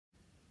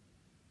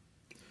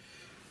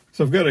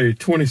So I've got a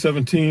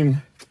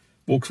 2017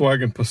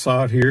 Volkswagen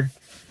Passat here,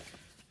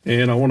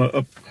 and I want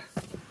to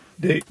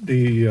update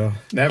the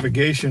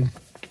navigation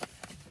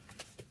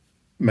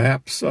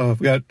maps. I've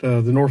got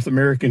the North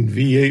American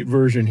V8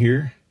 version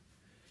here,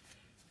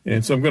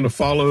 and so I'm going to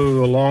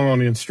follow along on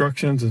the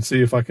instructions and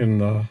see if I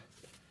can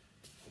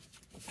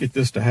get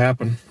this to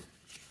happen.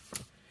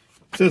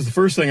 It says the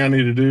first thing I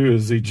need to do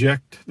is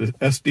eject the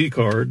SD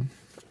card,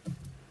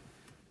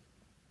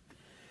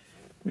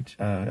 which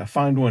I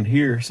find one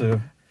here,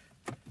 so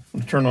I'm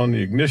going to turn on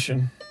the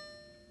ignition.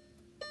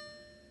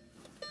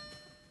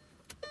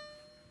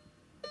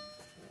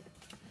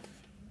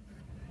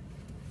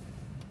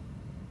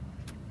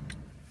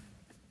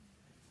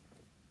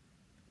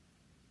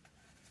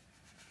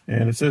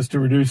 And it says to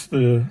reduce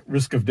the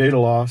risk of data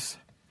loss,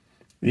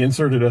 the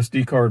inserted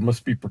SD card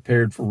must be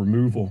prepared for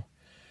removal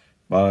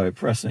by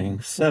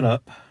pressing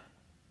Setup.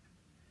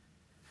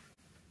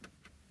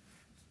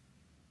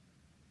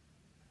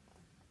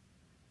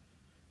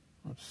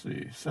 Let's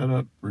see,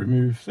 Setup,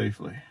 remove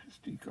safely,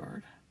 SD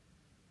card.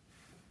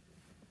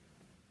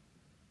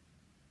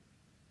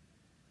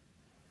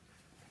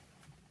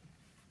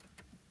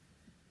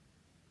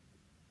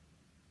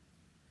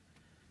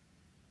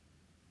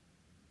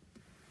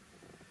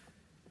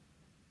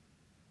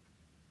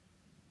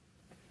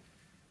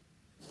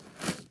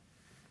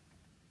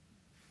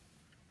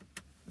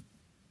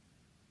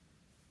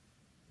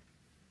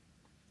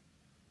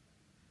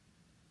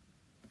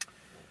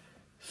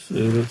 So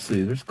let's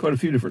see, there's quite a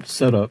few different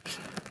setups.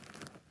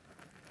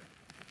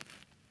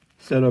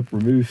 Setup,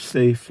 remove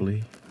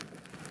safely.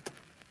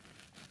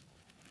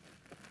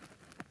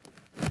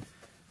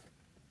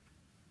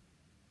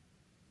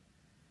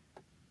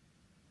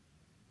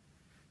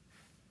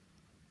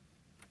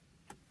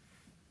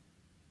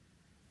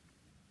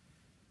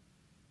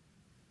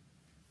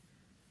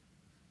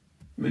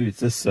 Maybe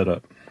it's this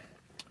setup.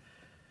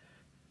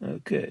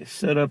 Okay,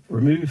 setup,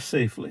 remove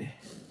safely.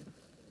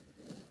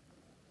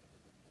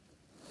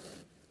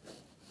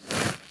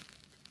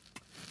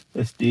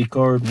 SD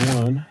card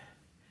 1.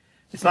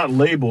 It's not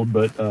labeled,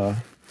 but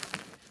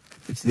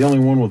it's the only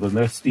one with an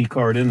SD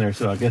card in there,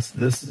 so I guess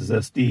this is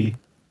SD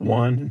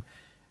 1.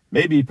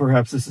 Maybe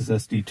perhaps this is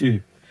SD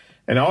 2.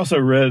 And I also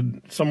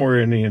read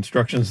somewhere in the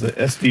instructions that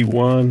SD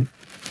 1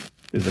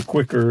 is a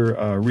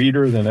quicker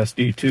reader than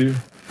SD 2,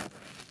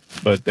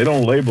 but they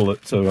don't label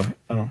it, so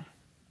I don't.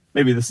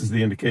 Maybe this is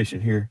the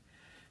indication here.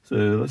 So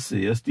let's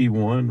see, SD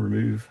 1,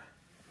 remove.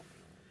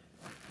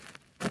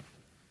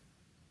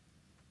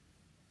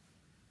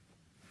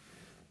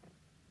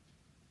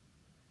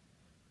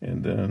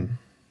 And then,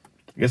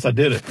 I guess I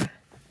did it.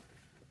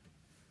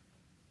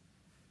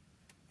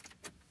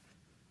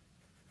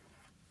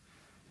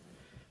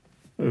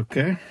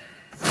 Okay.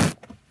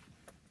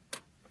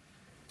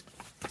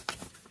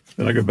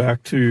 Then I go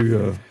back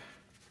to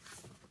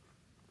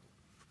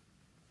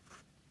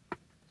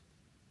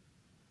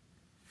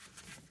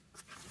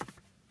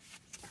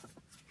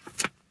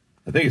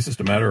I think it's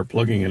just a matter of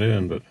plugging it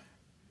in, but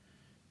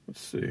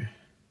let's see.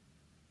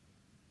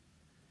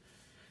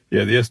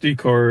 Yeah, the SD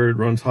card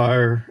runs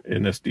higher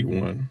in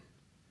SD1.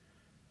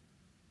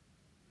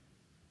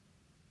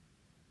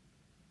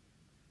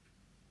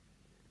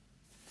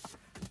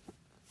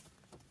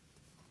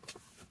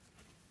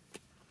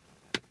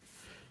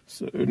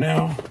 So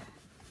now,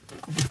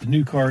 I'll get the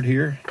new card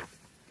here.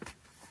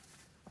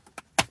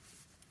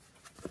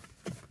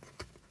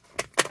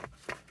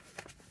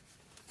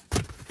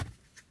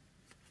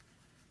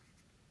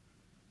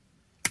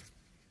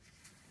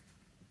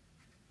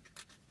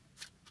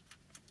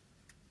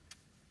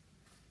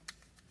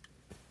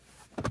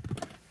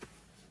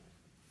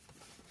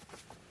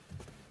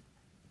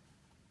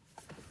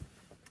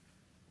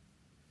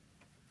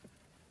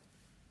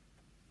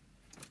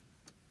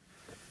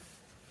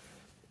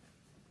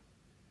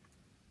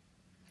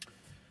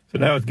 So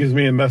now it gives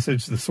me a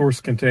message, the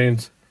source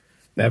contains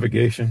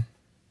navigation.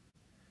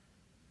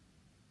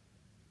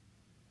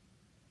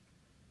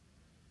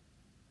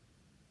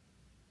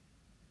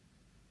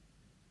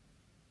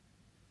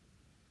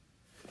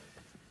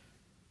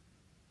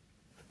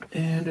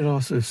 And it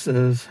also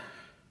says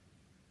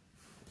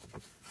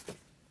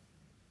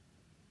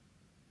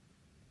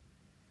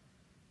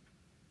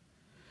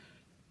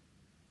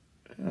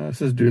it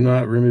says do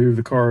not remove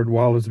the card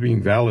while it's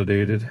being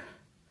validated.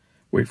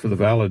 Wait for the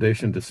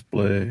validation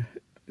display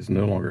is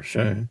no longer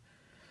shown.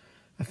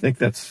 I think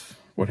that's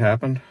what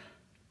happened.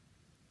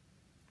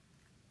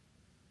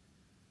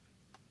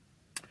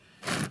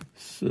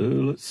 So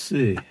let's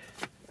see.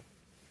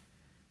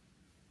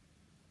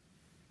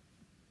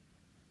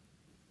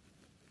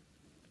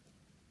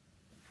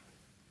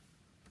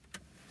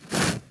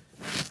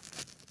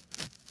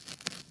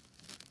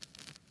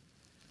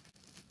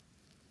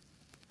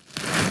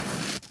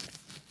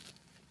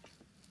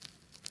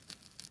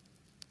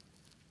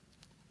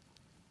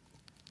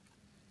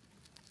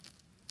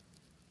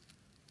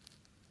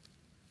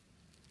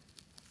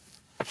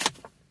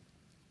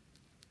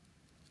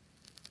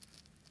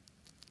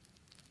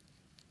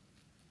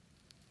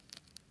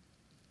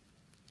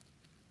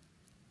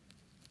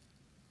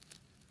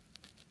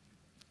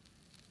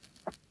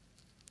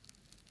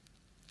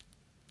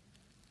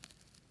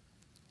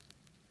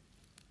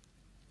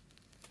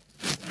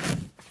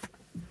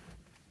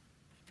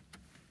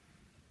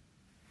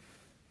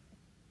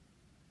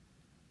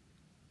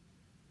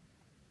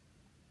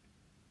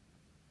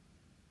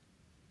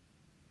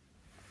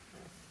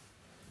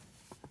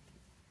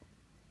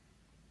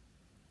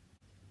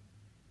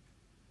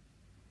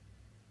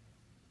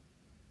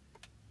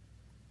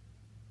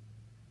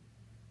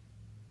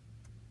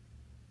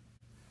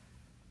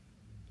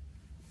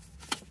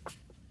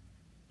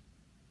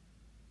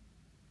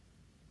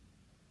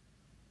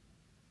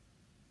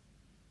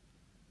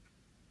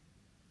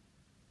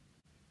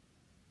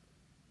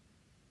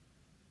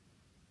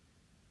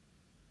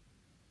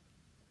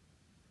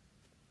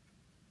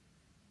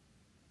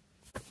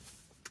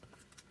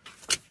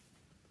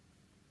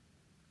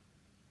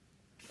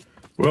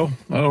 Well,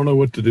 I don't know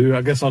what to do.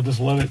 I guess I'll just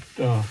let it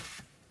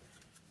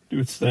do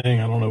its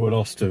thing. I don't know what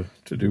else to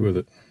do with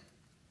it.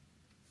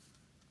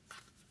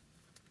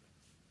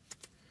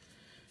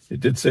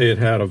 It did say it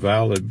had a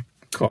valid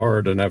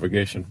card, a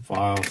navigation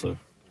file, so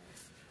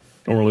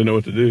don't really know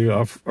what to do.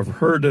 I've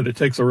heard that it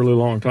takes a really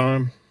long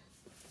time.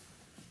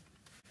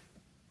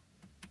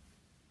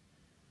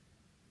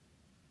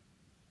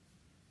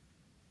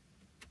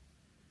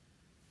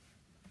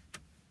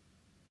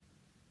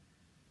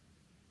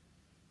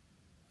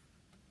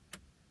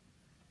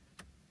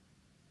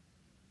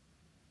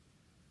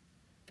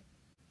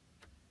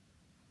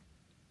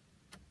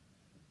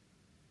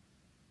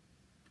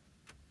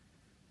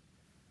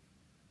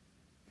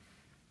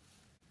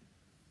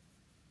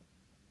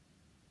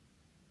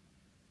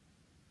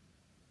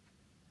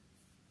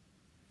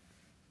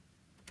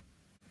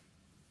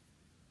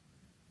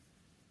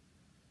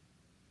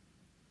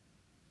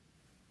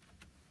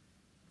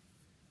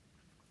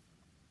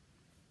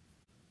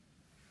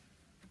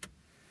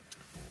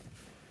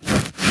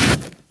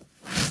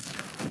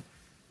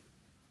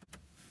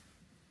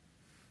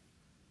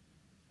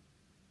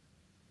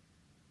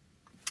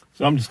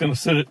 So I'm just going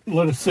to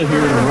let it sit here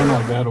and run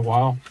like that a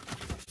while.